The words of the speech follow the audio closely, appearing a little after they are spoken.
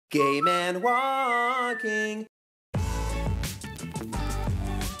Gay man walking.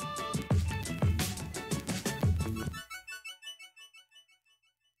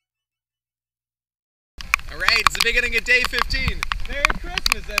 Alright, it's the beginning of day 15. Merry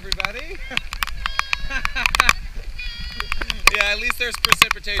Christmas, everybody. Yeah, at least there's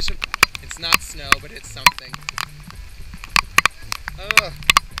precipitation. It's not snow, but it's something. Oh,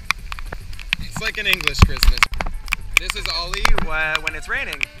 it's like an English Christmas. This is Ollie when it's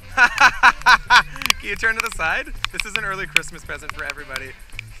raining. Can you turn to the side? This is an early Christmas present for everybody.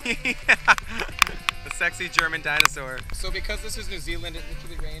 The sexy German dinosaur. So because this is New Zealand, it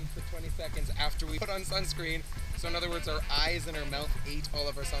literally rained for 20 seconds after we put on sunscreen. So in other words, our eyes and our mouth ate all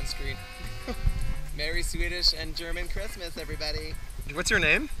of our sunscreen. Merry Swedish and German Christmas, everybody. What's your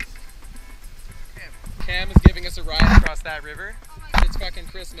name? Cam. Cam is giving us a ride across that river. It's fucking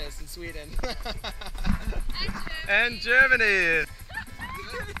Christmas in Sweden. And Germany.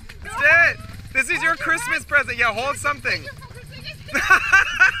 That's it. This is your Christmas present. Yeah, hold something.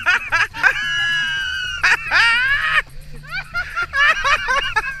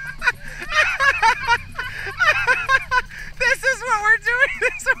 This is what we're doing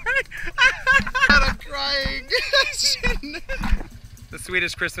this morning. I'm crying. The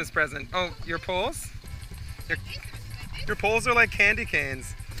Swedish Christmas present. Oh, your poles? Your poles are like candy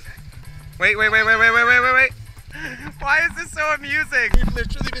canes. Wait. Why is this so amusing? We've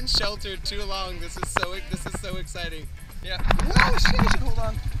literally been sheltered too long. This is so exciting. Yeah. Oh shit, I should hold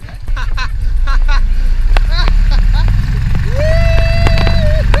on.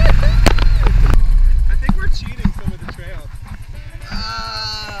 I think we're cheating some of the trail.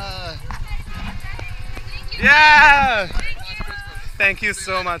 Yeah! Thank you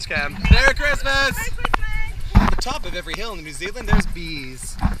so much, Cam. Merry Christmas! On the top of every hill in New Zealand, there's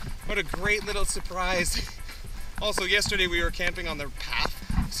bees. What a great little surprise. Also, yesterday we were camping on the path,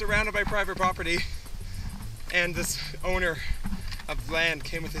 surrounded by private property, and this owner of land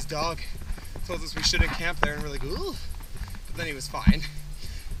came with his dog, told us we shouldn't camp there, and we're like, ooh. But then he was fine.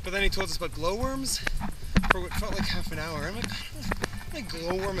 But then he told us about glowworms for what felt like half an hour. I'm like, the only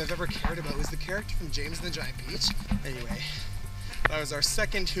glowworm I've ever cared about was the character from James and the Giant Peach. Anyway, that was our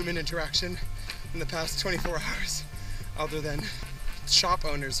second human interaction in the past 24 hours, other than shop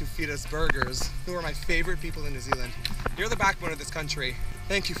owners who feed us burgers, who are my favorite people in New Zealand. You're the backbone of this country.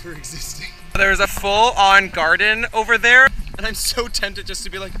 Thank you for existing. There's a full-on garden over there, and I'm so tempted just to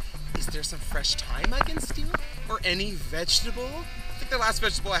be like, is there some fresh thyme I can steal? Or any vegetable? I think the last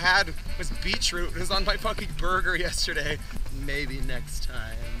vegetable I had was beetroot. It was on my fucking burger yesterday. Maybe next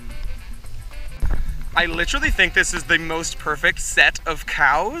time. I literally think this is the most perfect set of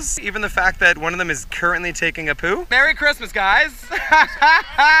cows. Even the fact that one of them is currently taking a poo. Merry Christmas, guys.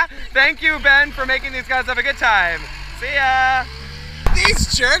 Thank you, Ben, for making these guys have a good time. See ya.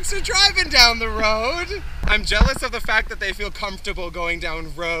 These jerks are driving down the road. I'm jealous of the fact that they feel comfortable going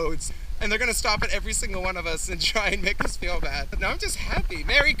down roads. And they're gonna stop at every single one of us and try and make us feel bad. But now I'm just happy.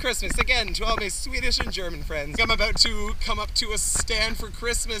 Merry Christmas again to all my Swedish and German friends. I'm about to come up to a stand for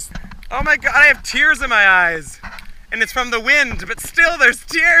Christmas. Oh my God, I have tears in my eyes. And it's from the wind, but still there's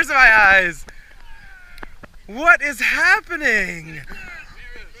tears in my eyes. What is happening?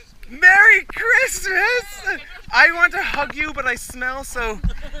 Merry Christmas! I want to hug you, but I smell, so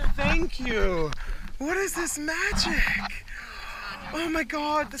thank you. What is this magic? Oh my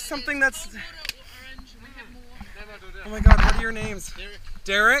God, there's something that's... Oh my God, what are your names?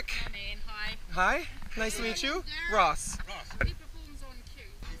 Derek. Hi. Hi, nice to meet you. Ross. He performs on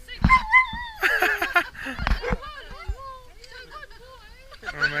cue.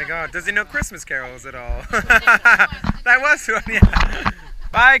 Oh my God, does he know Christmas carols at all? That was one, yeah.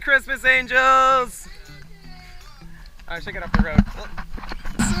 Bye, Christmas angels. I should get up the road.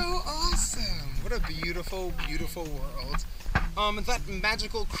 So awesome. What a beautiful, beautiful world. That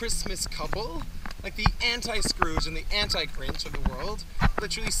magical Christmas couple, like the anti-Scrooge and the anti-Grinch of the world,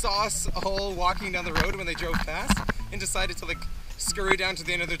 literally saw us all walking down the road when they drove past and decided to like scurry down to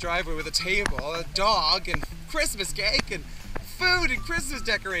the end of the driveway with a table, a dog, and Christmas cake, and food and Christmas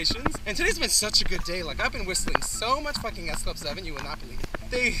decorations. And today's been such a good day. Like, I've been whistling so much fucking xXxMAS, you will not believe it.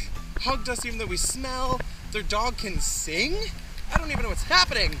 They hugged us even though we smell. Their dog can sing. I don't even know what's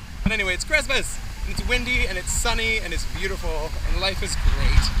happening. But anyway, it's Christmas. And it's windy and it's sunny and it's beautiful and life is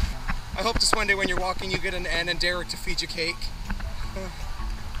great. I hope just one day when you're walking you get an Ann and Derek to feed you cake.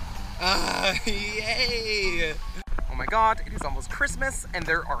 Yay! Oh my God, it is almost Christmas and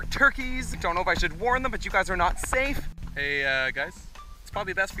there are turkeys. Don't know if I should warn them, but you guys are not safe. Hey guys, it's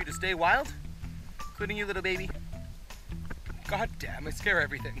probably best for you to stay wild, including you, little baby. God damn, I scare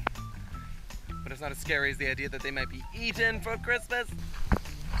everything. But it's not as scary as the idea that they might be eaten for Christmas.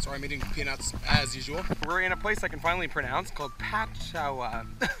 Sorry, I'm eating peanuts as usual. We're in a place I can finally pronounce called Pachawa.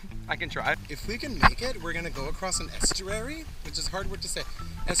 I can try. If we can make it, we're gonna go across an estuary, which is a hard word to say.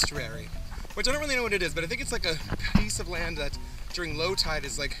 Estuary. Which I don't really know what it is, but I think it's like a piece of land that during low tide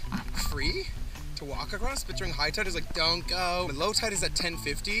is like free to walk across, but during high tide is like don't go. When low tide is at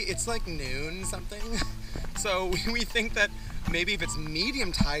 10:50, it's like noon something. So we think that maybe if it's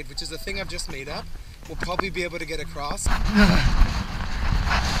medium tide, which is a thing I've just made up, we'll probably be able to get across.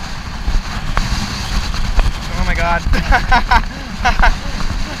 Oh my god.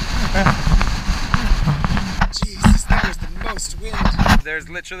 Jesus, that was the most wind. There's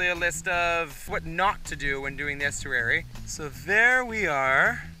literally a list of what not to do when doing the estuary. So there we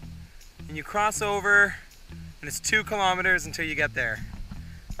are, and you cross over, and it's 2 kilometers until you get there.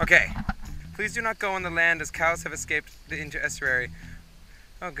 Okay, please do not go on the land as cows have escaped into estuary.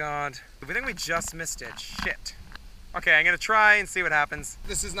 Oh god, I think we just missed it, shit. Okay, I'm gonna try and see what happens.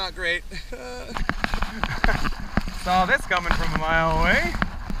 This is not great. Saw this coming from a mile away.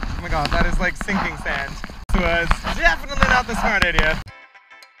 Oh my god, that is like sinking sand. This was definitely not the smart idea.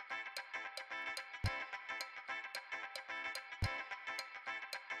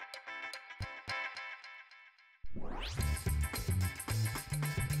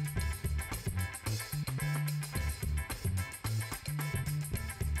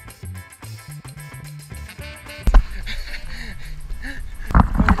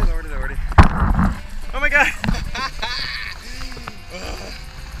 Lordy. Oh my god!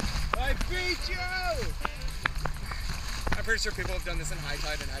 I beat you! I'm pretty sure people have done this in high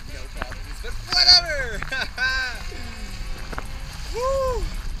tide and had no problems, but whatever! Woo!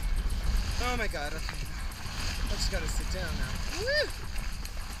 Oh my god, okay. I just gotta sit down now. Woo!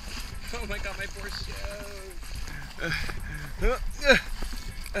 Oh my god, my poor shoes.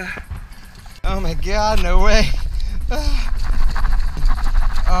 Oh my god, no way.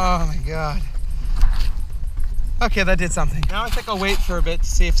 Oh my god. Okay, that did something. Now I think I'll wait for a bit to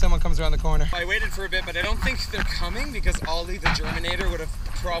see if someone comes around the corner. I waited for a bit, but I don't think they're coming because Ollie the Germanator would have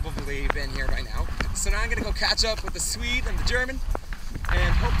probably been here by now. So now I'm gonna go catch up with the Swede and the German,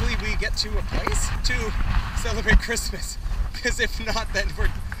 and hopefully we get to a place to celebrate Christmas. Because if not, then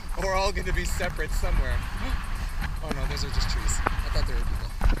we're all gonna be separate somewhere. Oh no, those are just trees. I thought they were people.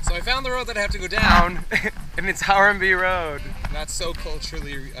 So I found the road that I have to go down, and it's Harambee Road. Not so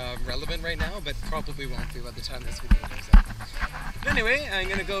culturally relevant right now, but probably won't be by the time this video comes out. But anyway, I'm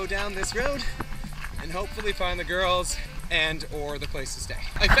gonna go down this road and hopefully find the girls and or the place to stay.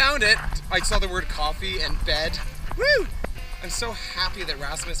 I found it. I saw the word coffee and bed. Woo! I'm so happy that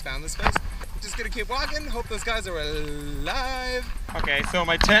Rasmus found this place. I'm just gonna keep walking, hope those guys are alive. Okay, so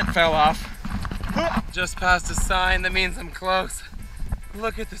my tent fell off. Just past a sign that means I'm close.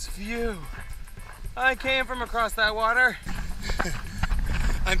 Look at this view. I came from across that water.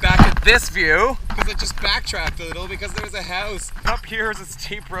 I'm back at this view because I just backtracked a little because there was a house. Up here is a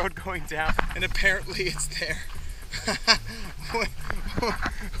steep road going down and apparently it's there.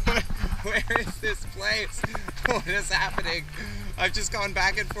 Where is this place? What is happening? I've just gone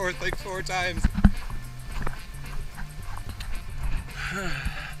back and forth like 4 times.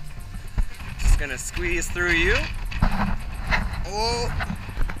 Just gonna squeeze through you. Oh,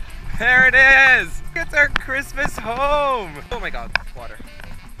 there it is! It's our Christmas home! Oh my god, water.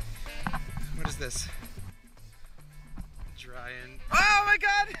 What is this? Dry and... Oh my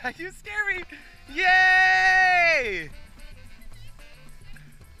god! You scare me! Yay!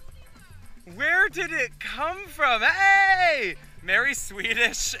 Where did it come from? Hey! Merry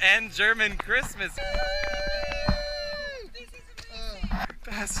Swedish and German Christmas. This is amazing.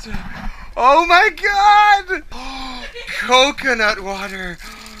 Best. Oh my god! Coconut water.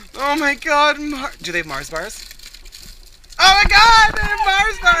 Oh my god. Do they have Mars bars? Oh my god! They have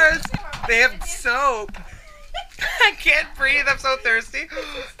Mars bars! They have soap. I can't breathe. I'm so thirsty.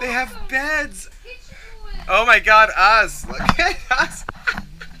 They have beds. Oh my god, us. Look at us.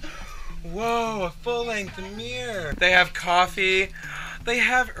 Whoa, a full-length mirror. They have coffee. They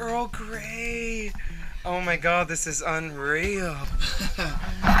have Earl Grey. Oh my god, this is unreal.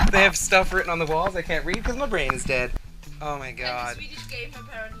 They have stuff written on the walls I can't read because my brain is dead. Oh my god. And a Swedish game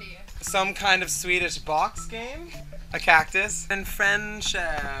apparently. Some kind of Swedish box game? A cactus? And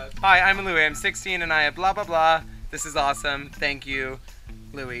friendship. Hi, I'm Louis. I'm 16 and I have blah blah blah. This is awesome. Thank you,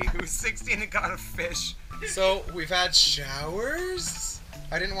 Louis, who's 16 and got a fish. So, we've had showers.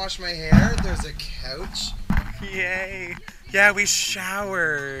 I didn't wash my hair. There's a couch. Yay. Yeah, we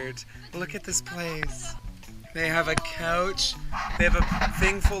showered. Look at this place. They have a couch. They have a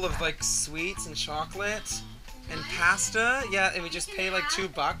thing full of like sweets and chocolate and pasta. Yeah, and we just pay like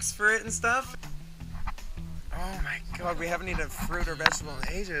 $2 for it and stuff. Oh my god, we haven't eaten a fruit or vegetable in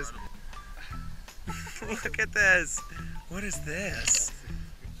ages. Look at this. What is this?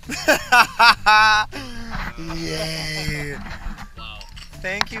 Yay. Wow.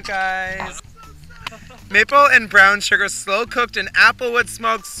 Thank you guys. Maple and brown sugar slow cooked in applewood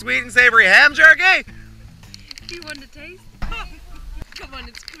smoked sweet and savory ham jerky. Do you want to taste? Come on,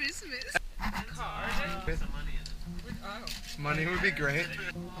 it's Christmas. Money would be great.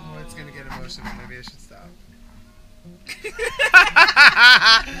 Oh, it's gonna get emotional. Maybe I should stop.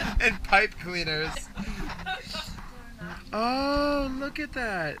 And pipe cleaners. Oh, look at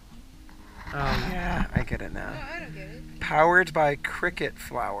that. Oh yeah, I get it now. No, I don't get it. Powered by cricket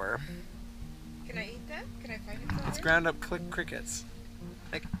flour. Can I eat that? Can I find it somewhere? It's ground up crickets.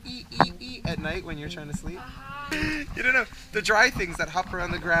 Like at night when you're trying to sleep. You don't know the dry things that hop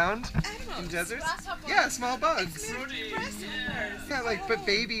around the ground in deserts? Yeah, small bugs. Yeah, like but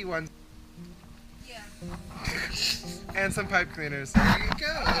baby ones. Yeah. And some pipe cleaners. There you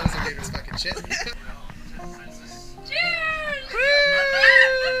go. That was a reader's fucking shit. Cheers!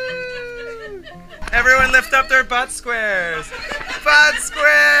 Everyone lift up their butt squares. Butt squares.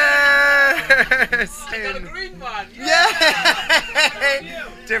 The green one. Yay!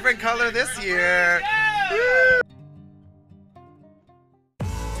 Different color this year. Woo!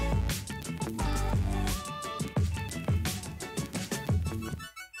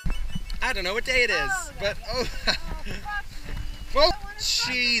 I don't know what day it is, but oh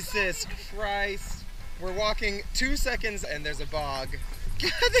Jesus Christ. We're walking 2 seconds and there's a bog.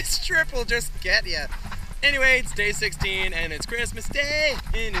 This trip will just get ya. Anyway, it's day 16 and it's Christmas Day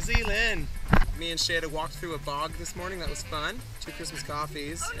in New Zealand. Me and Shada walked through a bog this morning. That was fun. 2 Christmas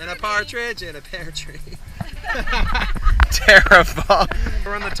coffees and a partridge and a pear tree. Terrible.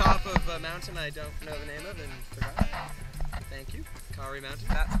 We're on the top of a mountain I don't know the name of and forgot. Thank you. Kauri Mountain.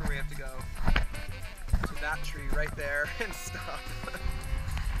 That's where we have to go. To that tree right there and stop.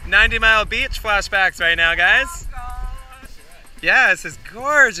 90 Mile Beach flashbacks right now, guys. Yeah, this is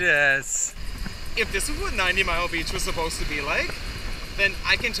gorgeous. If this is what 90 Mile Beach was supposed to be like, then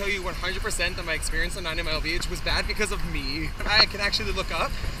I can tell you 100% that my experience on 90 Mile Beach was bad because of me. I can actually look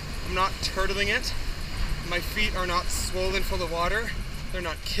up. I'm not turtling it. My feet are not swollen full of water. They're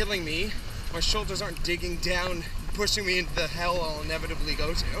not killing me. My shoulders aren't digging down, pushing me into the hell I'll inevitably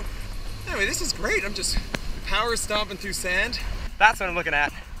go to. Anyway, this is great. I'm just power stomping through sand. That's what I'm looking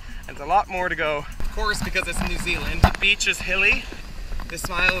at. And there's a lot more to go. Of course, because it's New Zealand, the beach is hilly. The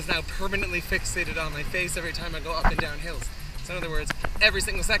smile is now permanently fixated on my face every time I go up and down hills. So in other words, every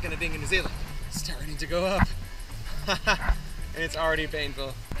single second of being in New Zealand, it's starting to go up. And it's already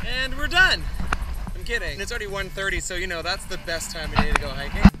painful. And we're done. I'm kidding. It's already 1:30, so you know, that's the best time of day to go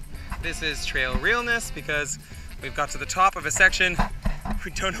hiking. This is trail realness because we've got to the top of a section.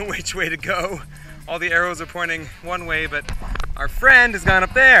 We don't know which way to go. All the arrows are pointing one way, but our friend has gone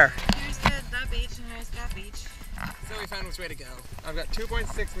up there. Here's that beach and here's that beach. So we found which way to go. I've got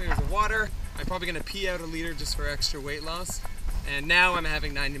 2.6 liters of water. I'm probably gonna pee out a liter just for extra weight loss. And now I'm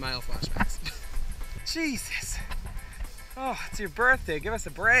having 90 mile flashbacks. Jesus. Oh, it's your birthday. Give us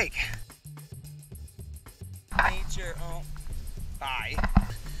a break. Nature. Oh. Bye.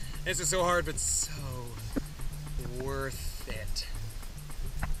 This is so hard, but so worth it.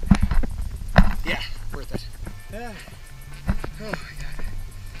 Yeah, worth it. Yeah. Oh my god.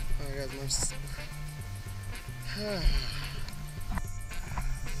 Oh my god, I'm so...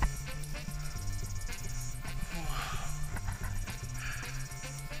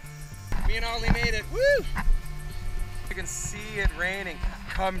 Me and Ollie made it. Woo! You can see it raining.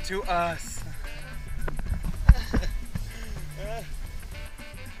 Come to us.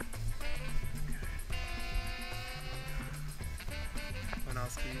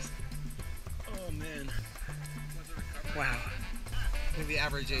 Oh man. Wow. I think the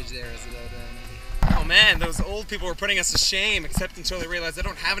average age there is about maybe. Oh man, those old people were putting us to shame, except until they realized they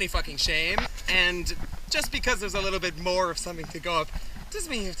don't have any fucking shame. And just because there's a little bit more of something to go up, doesn't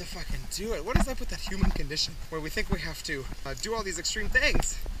mean you have to fucking do it. What is up with that human condition where we think we have to do all these extreme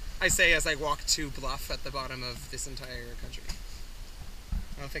things? I say as I walk to Bluff at the bottom of this entire country.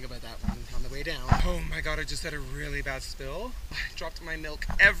 I'll think about that one on the way down. Oh my god, I just had a really bad spill. I dropped my milk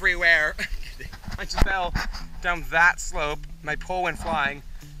everywhere. I just fell down that slope. My pole went flying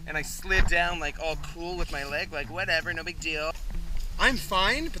and I slid down like all cool with my leg, like whatever, no big deal. I'm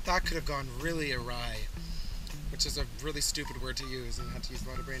fine, but that could have gone really awry, which is a really stupid word to use and I had to use a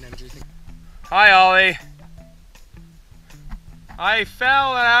lot of brain energy. Hi, Ollie. I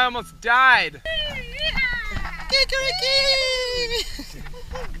fell and I almost died.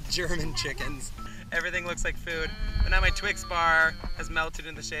 German chickens. Everything looks like food, but now my Twix bar has melted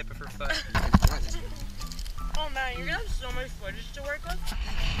in the shape of her foot. Oh man, you're gonna have so much footage to work with.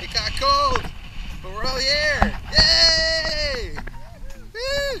 It got cold, but we're all here. Yay!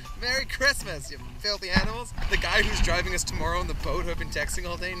 Woo! Merry Christmas, you filthy animals. The guy who's driving us tomorrow on the boat who I've been texting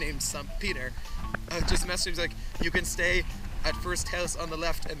all day, named Peter, just messaged me, he's like, you can stay at first house on the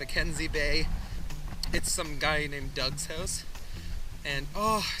left in Mackenzie Bay. It's some guy named Doug's house. And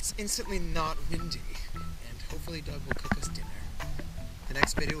oh, it's instantly not windy. And hopefully Doug will cook us dinner. The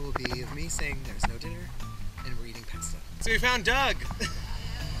next video will be of me saying there's no dinner and we're eating pasta. So we found Doug!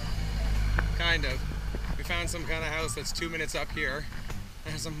 Kind of. We found some kind of house that's 2 minutes up here.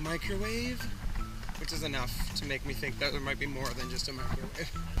 It has a microwave, which is enough to make me think that there might be more than just a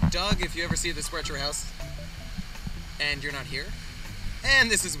microwave. Doug, if you ever see this, we're at your house and you're not here. And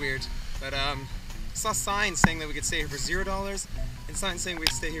this is weird, but I saw signs saying that we could stay here for $0 and signs saying we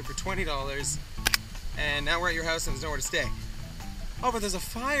could stay here for $20. And now we're at your house and there's nowhere to stay. Oh, but there's a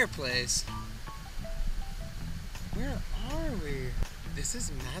fireplace. Where are we? This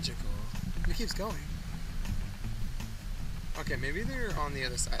is magical. It keeps going. Okay, maybe they're on the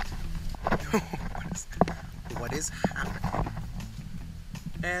other side. What is happening?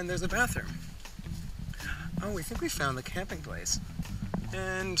 And there's a bathroom. Oh, we think we found the camping place.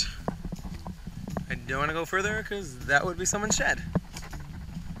 And I don't want to go further because that would be someone's shed.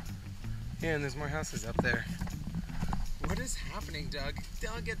 Yeah, and there's more houses up there. What is happening, Doug?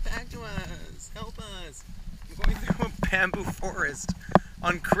 Doug, get back to us! Help us! I'm going through a bamboo forest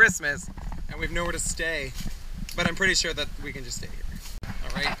on Christmas and we have nowhere to stay. But I'm pretty sure that we can just stay here.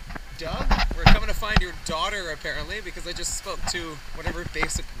 Alright, Doug, we're coming to find your daughter apparently because I just spoke to whatever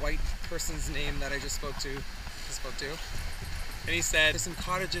basic white person's name that I just spoke to. And he said, there's some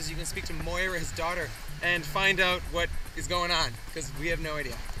cottages, you can speak to Moira, his daughter, and find out what is going on because we have no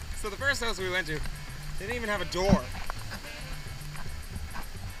idea. So the first house we went to, they didn't even have a door.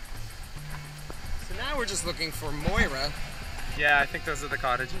 So now we're just looking for Moira. Yeah, I think those are the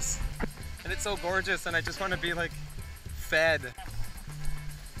cottages. And it's so gorgeous and I just want to be like fed.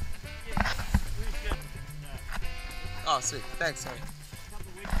 Oh sweet, thanks, sorry.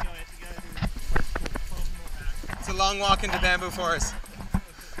 It's a long walk into bamboo forest.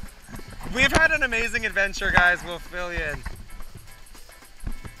 We've had an amazing adventure, guys, we'll fill you in.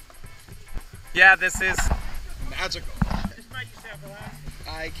 Yeah, this is magical.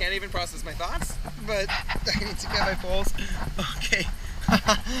 I can't even process my thoughts, but I need to get my pulse. Okay.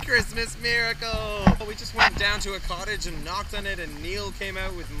 Christmas miracle! We just went down to a cottage and knocked on it and Neil came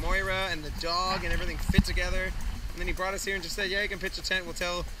out with Moira and the dog and everything fit together. And then he brought us here and just said, yeah, you can pitch a tent, we'll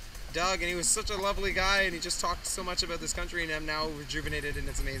tell Doug. And he was such a lovely guy and he just talked so much about this country and I'm now rejuvenated and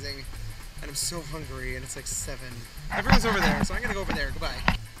it's amazing. And I'm so hungry and it's like 7. Everyone's over there, so I'm gonna go over there. Goodbye.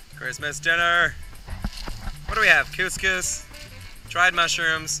 Christmas dinner. What do we have? Couscous, dried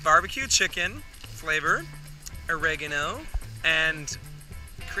mushrooms, barbecue chicken flavor, oregano, and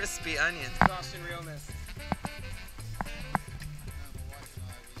crispy onions. Exhaustion realness.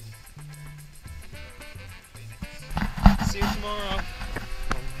 See you tomorrow.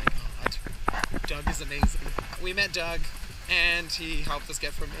 Oh my god. Doug is amazing. We met Doug and he helped us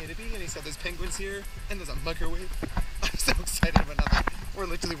get from A to B and he said there's penguins here and there's a microwave. I'm so excited about nothing. We're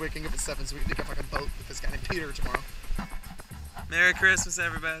literally waking up at 7 so we can pick up like a boat with this guy named Peter tomorrow. Merry Christmas,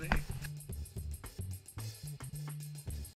 everybody.